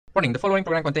Warning, the following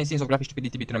program contains scenes of graphic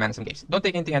stupidity between a man and some games. Don't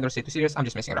take anything I don't say too serious, I'm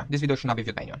just messing around. This video should not be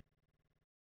viewed by anyone.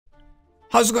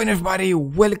 How's it going, everybody?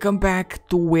 Welcome back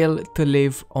to Will to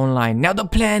Live Online. Now the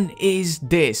plan is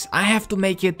this. I have to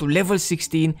make it to level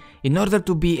 16 in order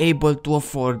to be able to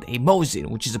afford a Mosin,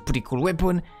 which is a pretty cool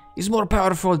weapon. It's more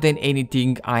powerful than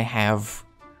anything I have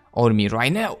on me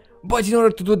right now. But in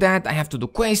order to do that, I have to do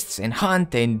quests and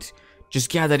hunt and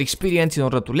just gather experience in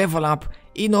order to level up,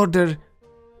 in order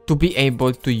to be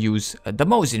able to use the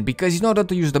Mosin, because in order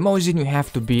to use the Mosin you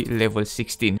have to be level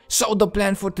 16. So the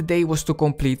plan for today was to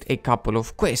complete a couple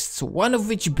of quests, one of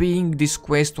which being this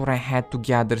quest where I had to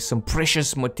gather some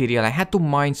precious material. I had to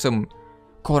mine some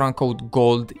quote-unquote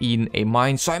gold in a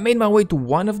mine, so I made my way to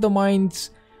one of the mines.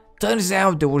 Turns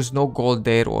out there was no gold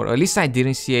there, or at least I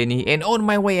didn't see any, and on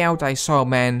my way out I saw a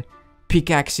man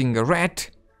pickaxing a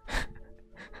rat.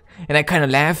 And I kind of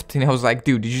laughed and I was like,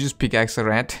 dude, did you just pickaxe a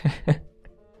rat?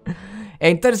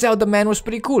 And turns out the man was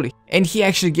pretty cool, and he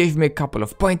actually gave me a couple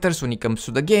of pointers when it comes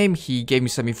to the game. He gave me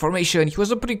some information. He was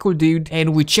a pretty cool dude,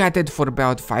 and we chatted for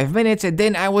about 5 minutes, and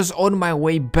then I was on my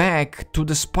way back to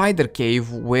the spider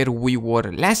cave where we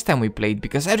were last time we played,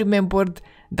 because I remembered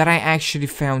that I actually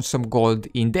found some gold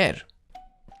in there.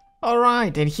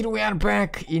 Alright, and here we are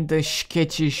back in the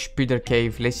sketchy spider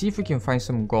cave. Let's see if we can find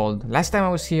some gold. Last time I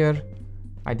was here,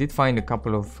 I did find a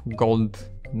couple of gold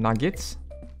nuggets,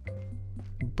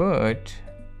 but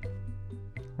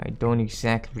I don't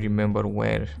exactly remember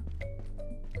where.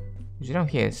 It's around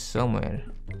here somewhere.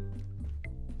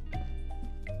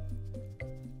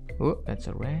 Oh, that's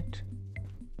a rat.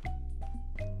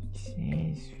 It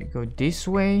says if we go this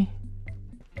way,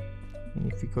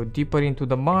 and if we go deeper into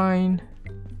the mine,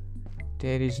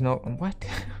 there is no... What?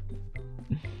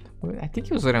 I think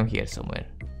it was around here somewhere.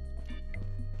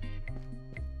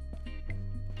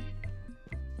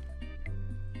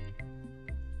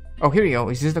 Oh, here we go.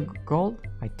 Is this the gold?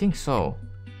 I think so.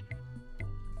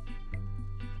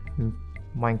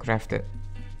 Minecrafted.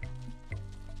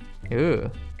 Ew.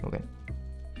 Okay.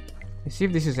 Let's see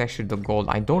if this is actually the gold.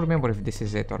 I don't remember if this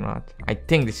is it or not. I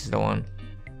think this is the one.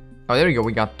 Oh, there we go.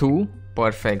 We got 2.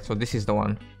 Perfect. So this is the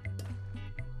one.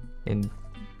 And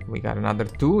we got another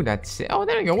 2. That's it. Oh,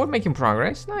 there we go. We're making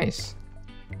progress. Nice.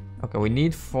 Okay, we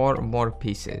need 4 more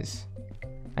pieces.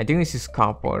 I think this is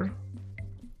copper.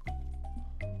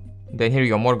 Then here you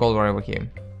go, more gold right over here.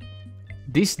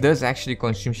 This does actually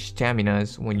consume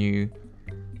staminas when you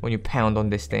pound on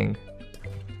this thing.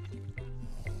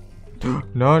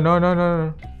 No, no, no, no,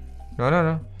 no. No, no,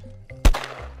 no.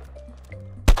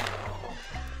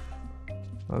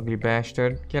 Ugly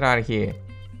bastard. Get out of here.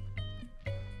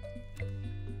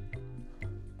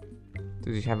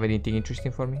 Does it have anything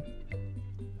interesting for me?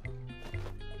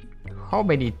 How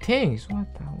many things?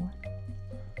 What the what?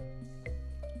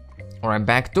 Alright,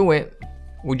 back to it.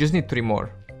 We just need 3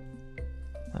 more.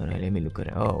 Alright, let me look at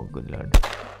it. Oh, good lord.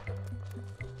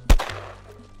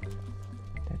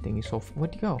 That thing is so...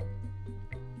 Where'd it go?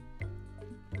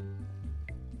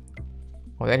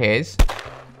 Oh, there he is.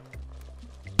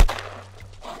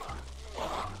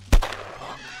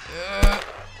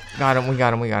 Got him, we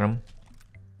got him, we got him.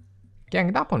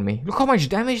 Ganged up on me. Look how much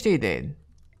damage they did.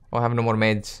 Oh, I have no more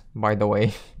meds, by the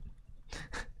way.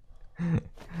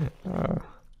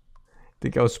 I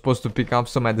think I was supposed to pick up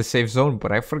some at the safe zone,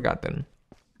 but I've forgotten.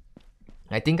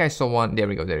 I think I saw one. There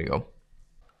we go, there we go.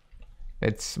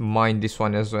 Let's mine this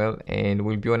one as well, and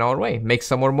we'll be on our way. Make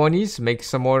some more monies, make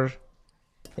some more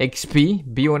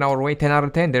XP, be on our way. 10 out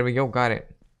of 10, there we go, got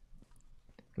it.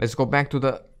 Let's go back to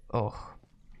the... Oh.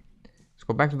 Let's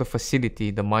go back to the facility,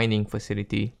 the mining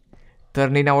facility.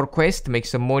 Turn in our quest, make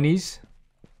some monies,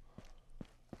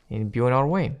 and be on our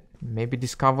way. Maybe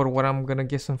discover where I'm gonna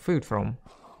get some food from.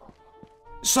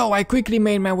 So I quickly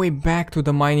made my way back to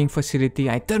the mining facility.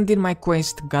 I turned in my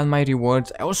quest, got my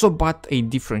rewards. I also bought a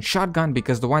different shotgun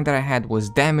because the one that I had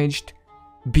was damaged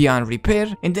beyond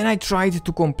repair. And then I tried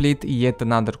to complete yet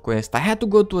another quest. I had to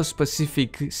go to a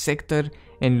specific sector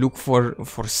and look for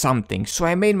something. So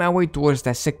I made my way towards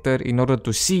that sector in order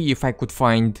to see if I could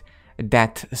find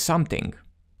that something.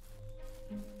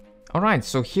 Alright,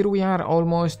 so here we are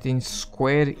almost in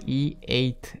square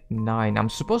E89. I'm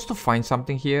supposed to find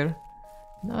something here.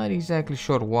 Not exactly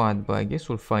sure what, but I guess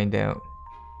we'll find out.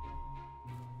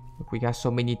 Look, we got so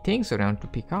many things around to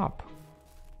pick up.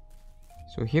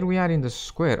 So here we are in the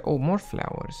square. Oh, more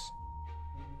flowers.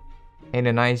 And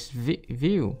a nice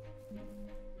view.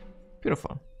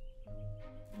 Beautiful.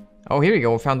 Oh, here we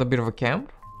go. We found a bit of a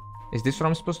camp. Is this what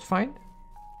I'm supposed to find?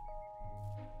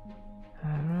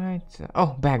 Alright.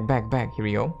 Oh, bag. Here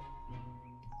we go.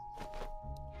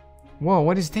 Whoa,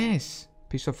 what is this?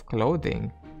 Piece of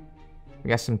clothing. We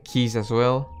got some keys as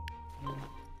well.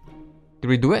 Did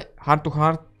we do it? Heart to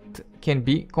heart can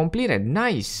be completed.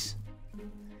 Nice.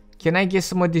 Can I get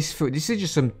some of this food? This is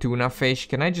just some tuna fish.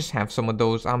 Can I just have some of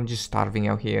those? I'm just starving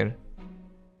out here.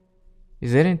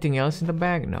 Is there anything else in the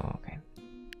bag? No, okay.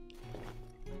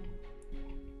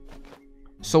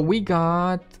 So we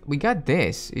got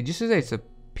this. It just says that it's a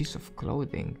piece of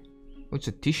clothing. Oh, it's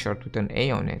a t-shirt with an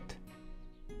A on it.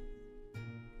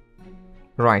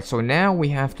 Right, so now we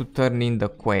have to turn in the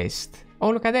quest.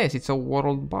 Oh, look at this. It's a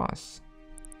world boss.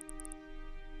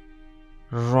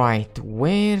 Right,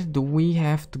 where do we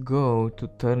have to go to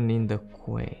turn in the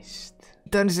quest?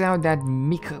 Turns out that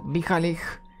Mikhalik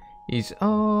is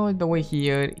all the way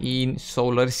here in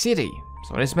Solar City.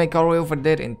 So let's make our way over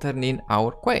there and turn in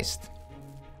our quest.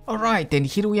 Alright, and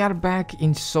here we are back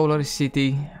in Solar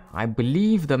City. I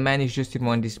believe the man is just in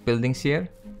one of these buildings here.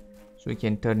 So we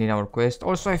can turn in our quest.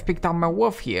 Also, I've picked up my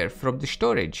wolf here from the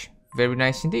storage. Very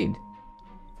nice indeed.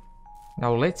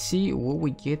 Now let's see what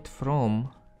we get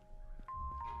from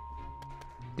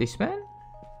this man?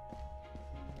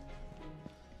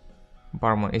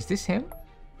 Barman, is this him?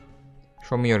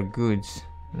 Show me your goods.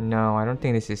 No, I don't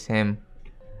think this is him.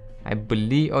 I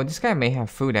believe... Oh, this guy may have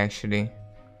food actually.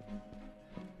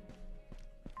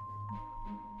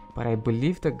 But I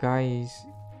believe the guy is...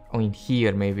 Oh, in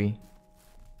here maybe.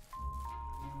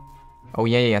 Oh,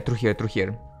 yeah, through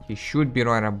here. He should be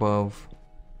right above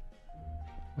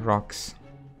rocks.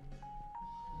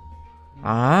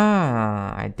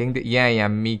 Ah, I think that... Yeah,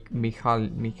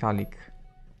 Mikhalik.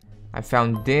 I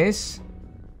found this.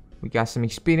 We got some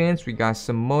experience, we got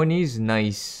some monies,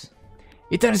 nice.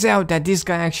 It turns out that this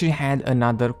guy actually had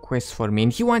another quest for me,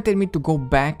 and he wanted me to go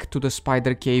back to the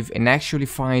spider cave and actually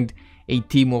find a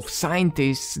team of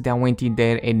scientists that went in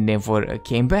there and never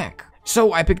came back.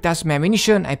 So I picked up some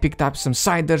ammunition, I picked up some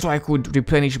cider so I could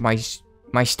replenish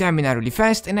my stamina really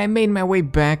fast, and I made my way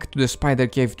back to the spider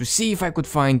cave to see if I could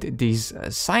find these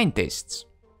scientists.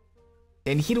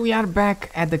 And here we are back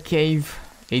at the cave.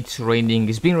 It's raining.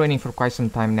 It's been raining for quite some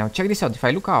time now. Check this out. If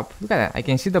I look up, look at that. I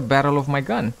can see the barrel of my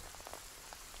gun.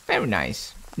 Very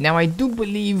nice. Now I do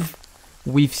believe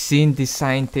we've seen these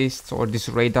scientists or this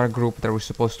radar group that we're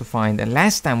supposed to find. And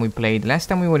last time we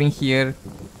were in here,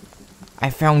 I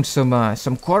found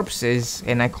some corpses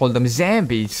and I called them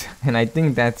zombies. And I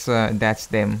think that's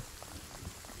them.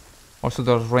 Also,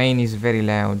 the rain is very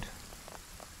loud.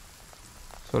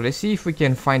 So let's see if we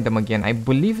can find them again. I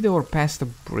believe they were past the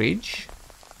bridge,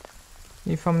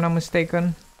 if I'm not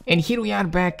mistaken. And here we are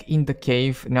back in the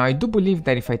cave. Now I do believe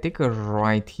that if I take a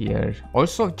right here...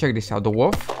 Also, check this out. The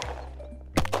wolf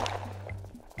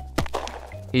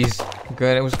is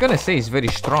good. I was gonna say he's very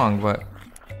strong, but...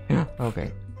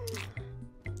 Okay.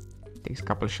 Takes a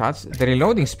couple shots. The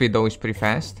reloading speed though is pretty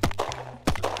fast.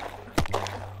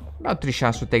 About 3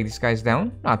 shots to take these guys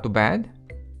down. Not too bad.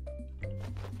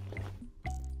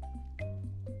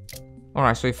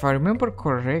 Alright, so if I remember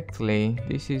correctly,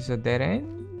 this is a dead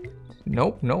end?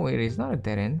 Nope, no, it is not a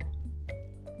dead end.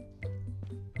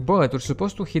 But we're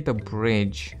supposed to hit a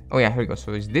bridge. Oh yeah, here we go.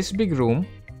 So it's this big room.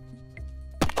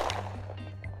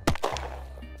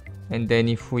 And then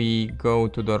if we go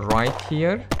to the right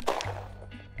here.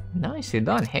 Nicely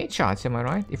done. Headshots, am I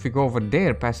right? If we go over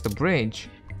there past the bridge,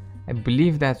 I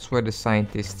believe that's where the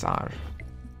scientists are.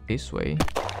 This way.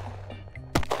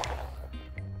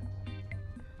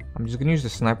 I'm just gonna use the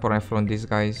sniper rifle on these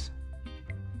guys.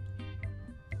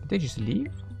 Did they just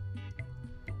leave?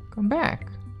 Come back.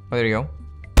 Oh, there you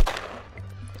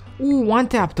go. Ooh, one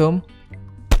tapped them.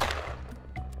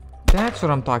 That's what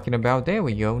I'm talking about. There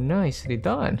we go. Nicely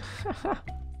done.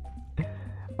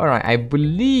 Alright, I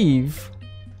believe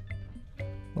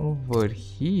over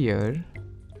here.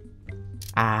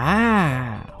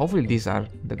 Ah, hopefully these are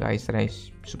the guys that I'm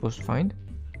supposed to find.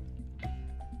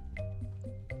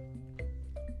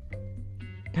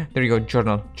 There you go,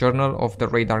 journal. Journal of the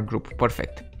radar group.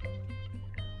 Perfect.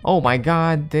 Oh my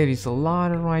god, there is a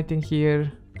lot of writing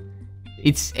here.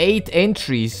 It's 8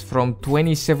 entries from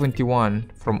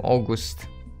 2071, from August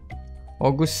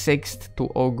 6th to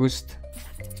August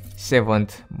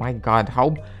 7th. My god,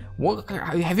 what,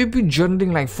 have you been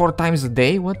journaling like 4 times a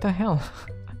day? What the hell?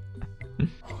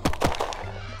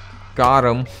 Got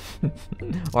him.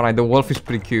 Alright, the wolf is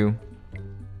pretty cute.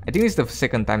 I think it's the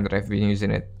second time that I've been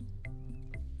using it.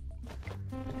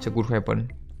 It's a good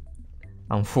weapon.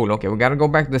 I'm full. Okay, we gotta go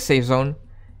back to the safe zone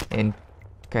and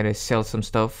kind of sell some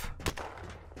stuff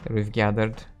that we've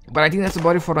gathered. But I think that's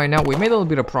about it for right now. We made a little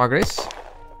bit of progress.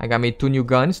 I got me 2 new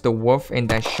guns, the wolf and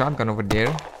that shotgun over there,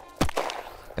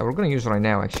 that we're gonna use right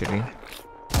now actually.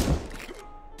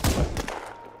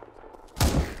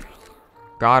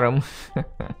 Got him.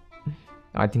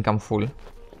 I think I'm full.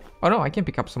 Oh no, I can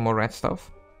pick up some more rat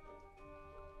stuff.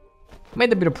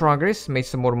 Made a bit of progress, made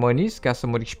some more monies, got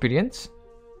some more experience.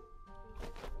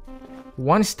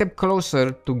 One step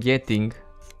closer to getting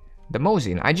the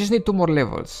Mosin. I just need 2 more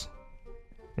levels.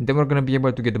 And then we're gonna be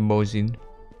able to get the Mosin.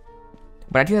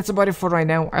 But I think that's about it for right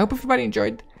now. I hope everybody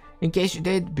enjoyed. In case you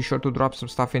did, be sure to drop some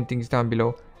stuff and things down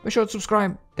below. Be sure to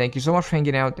subscribe. Thank you so much for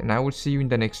hanging out, and I will see you in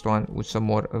the next one with some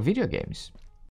more video games.